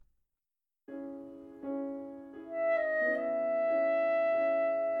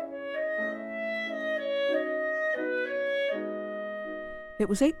It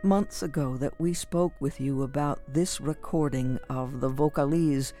was 8 months ago that we spoke with you about this recording of the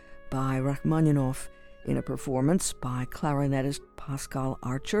Vocalise by Rachmaninoff in a performance by clarinetist Pascal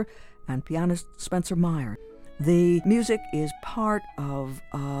Archer and pianist Spencer Meyer. The music is part of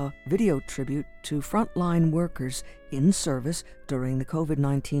a video tribute to frontline workers in service during the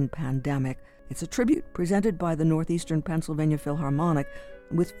COVID-19 pandemic. It's a tribute presented by the Northeastern Pennsylvania Philharmonic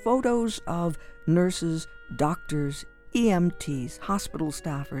with photos of nurses, doctors, EMTs, hospital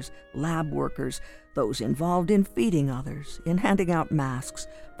staffers, lab workers, those involved in feeding others, in handing out masks,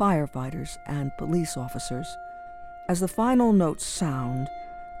 firefighters, and police officers. As the final notes sound,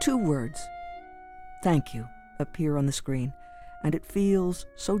 2 words, "Thank you," appear on the screen, and it feels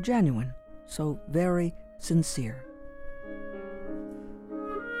so genuine, so very sincere.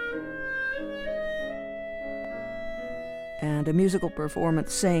 And a musical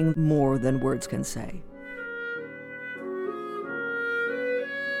performance saying more than words can say.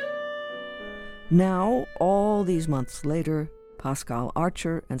 Now, all these months later, Pascal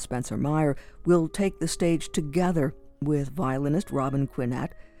Archer and Spencer Meyer will take the stage together with violinist Robin Quinnett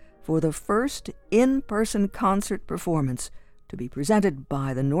for the first in-person concert performance to be presented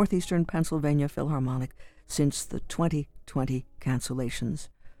by the Northeastern Pennsylvania Philharmonic since the 2020 cancellations.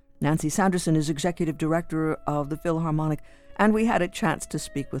 Nancy Sanderson is executive director of the Philharmonic, and we had a chance to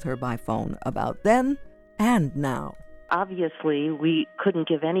speak with her by phone about then and now. Obviously, we couldn't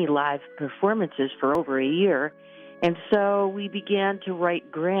give any live performances for over a year, and so we began to write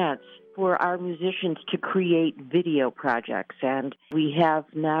grants for our musicians to create video projects. And we have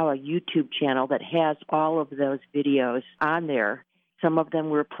now a YouTube channel that has all of those videos on there. Some of them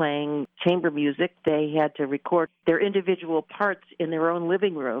were playing chamber music. They had to record their individual parts in their own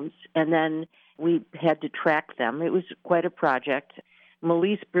living rooms, and then we had to track them. It was quite a project.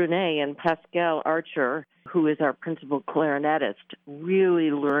 Melise Brunet and Pascal Archer, who is our principal clarinetist, really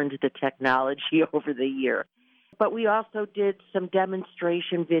learned the technology over the year. But we also did some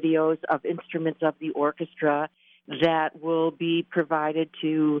demonstration videos of instruments of the orchestra that will be provided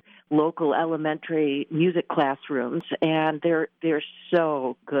to local elementary music classrooms, and they're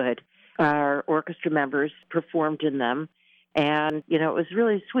so good. Our orchestra members performed in them, and, it was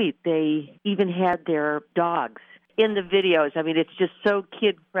really sweet. They even had their dogs in the videos. I mean, it's just so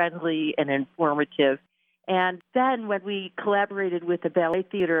kid-friendly and informative. And then when we collaborated with the Ballet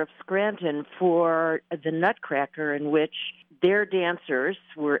Theater of Scranton for the Nutcracker, in which their dancers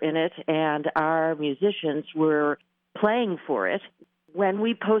were in it and our musicians were playing for it, when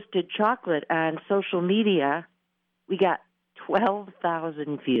we posted Chocolate on social media, we got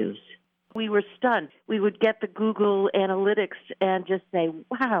 12,000 views. We were stunned. We would get the Google Analytics and just say,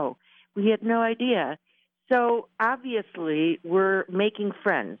 wow, we had no idea. So obviously, we're making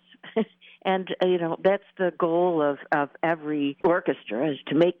friends. And, that's the goal of every orchestra, is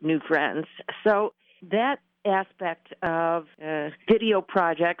to make new friends. So that aspect of video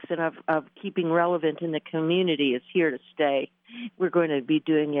projects and of keeping relevant in the community is here to stay. We're going to be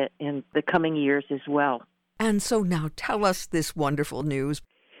doing it in the coming years as well. And so now tell us this wonderful news.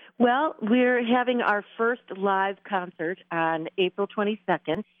 Well, we're having our first live concert on April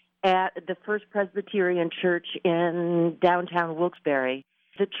 22nd at the First Presbyterian Church in downtown Wilkes-Barre.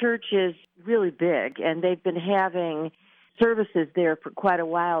 The church is really big, and they've been having services there for quite a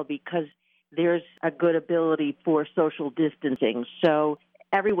while because there's a good ability for social distancing. So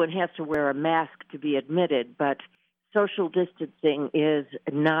everyone has to wear a mask to be admitted, but social distancing is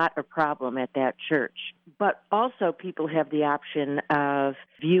not a problem at that church. But also people have the option of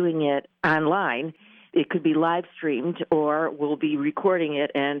viewing it online. It could be live streamed, or we'll be recording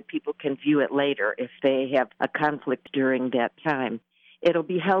it and people can view it later if they have a conflict during that time. It'll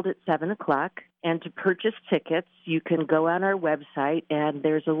be held at 7 o'clock, and to purchase tickets, you can go on our website, and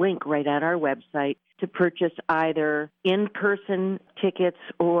there's a link right on our website to purchase either in-person tickets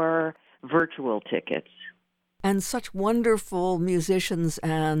or virtual tickets. And such wonderful musicians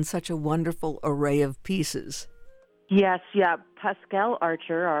and such a wonderful array of pieces. Yes, yeah. Pascal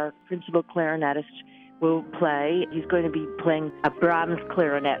Archer, our principal clarinetist, will play. He's going to be playing a Brahms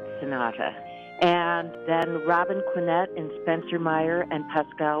clarinet sonata. And then Robin Quinnett and Spencer Meyer and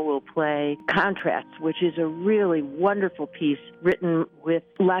Pascal will play Contrasts, which is a really wonderful piece written with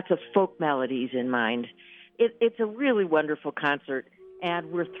lots of folk melodies in mind. It's a really wonderful concert,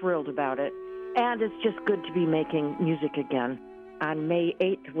 and we're thrilled about it. And it's just good to be making music again. On May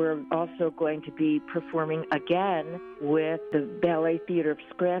 8th, we're also going to be performing again with the Ballet Theater of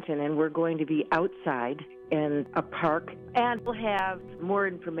Scranton, and we're going to be outside in a park. And we'll have more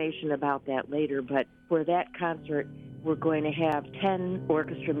information about that later, but for that concert, we're going to have 10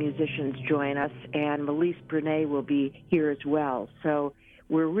 orchestra musicians join us, and Melise Brunet will be here as well. So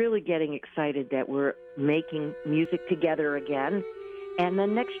we're really getting excited that we're making music together again. And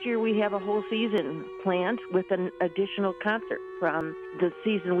then next year we have a whole season planned with an additional concert from the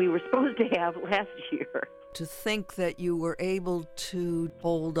season we were supposed to have last year. To think that you were able to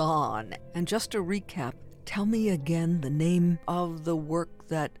hold on. And just to recap, tell me again the name of the work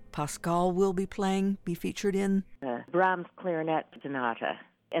that Pascal will be featured in? Brahms Clarinet Sonata.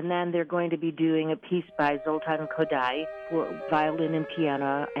 And then they're going to be doing a piece by Zoltan Kodály for violin and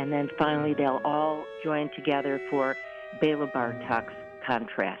piano. And then finally they'll all join together for Béla Bartók's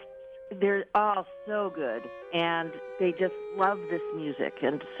Contrasts. They're all so good, and they just love this music.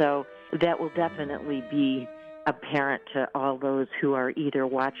 And so that will definitely be apparent to all those who are either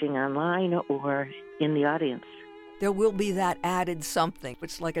watching online or in the audience. There will be that added something.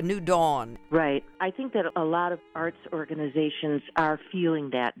 It's like a new dawn. Right. I think that a lot of arts organizations are feeling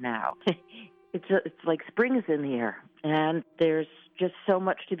that now. It's like spring is in the air, and there's just so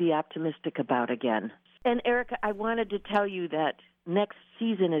much to be optimistic about again. And Erica, I wanted to tell you that next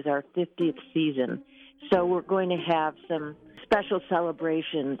season is our 50th season, so we're going to have some special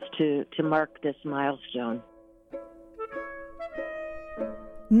celebrations to mark this milestone.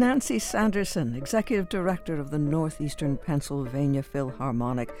 Nancy Sanderson, Executive Director of the Northeastern Pennsylvania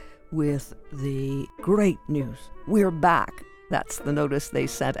Philharmonic, with the great news. We're back. That's the notice they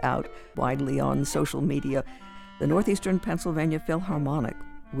sent out widely on social media. The Northeastern Pennsylvania Philharmonic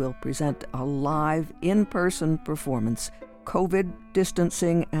will present a live, in-person performance, COVID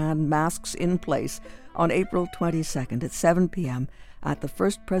distancing and masks in place, on April 22nd at 7 p.m. at the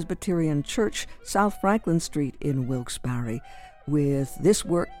First Presbyterian Church, South Franklin Street in Wilkes-Barre, with this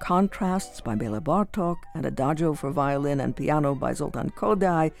work, Contrasts by Béla Bartók, and Adagio for violin and piano by Zoltan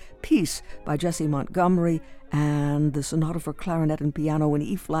Kodály, Peace by Jessie Montgomery, and the Sonata for clarinet and piano in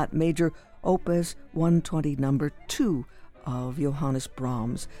E-flat major, Opus 120 No. 2 of Johannes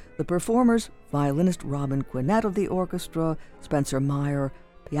Brahms. The performers, violinist Robin Quinnett of the orchestra, Spencer Meyer,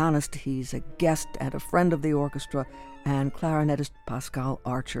 pianist, he's a guest and a friend of the orchestra, and clarinetist Pascal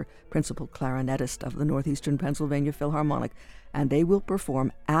Archer, principal clarinetist of the Northeastern Pennsylvania Philharmonic. And they will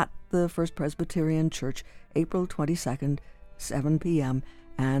perform at the First Presbyterian Church, April 22nd, 7 p.m.,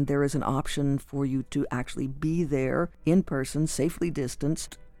 and there is an option for you to actually be there in person, safely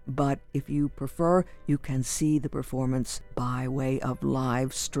distanced. But if you prefer, you can see the performance by way of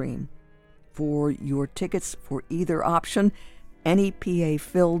live stream. For your tickets for either option,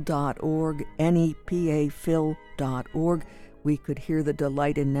 nepaphil.org, nepaphil.org. We could hear the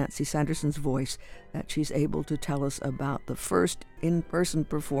delight in Nancy Sanderson's voice that she's able to tell us about the first in-person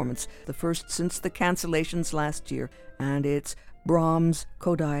performance, the first since the cancellations last year, and it's Brahms,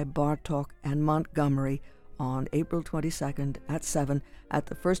 Kodály, Bartók, and Montgomery on April 22nd at 7 at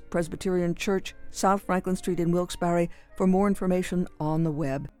the First Presbyterian Church, South Franklin Street in Wilkes-Barre. For more information on the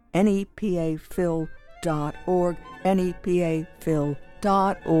web, nepaphil.org,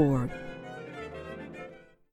 nepaphil.org.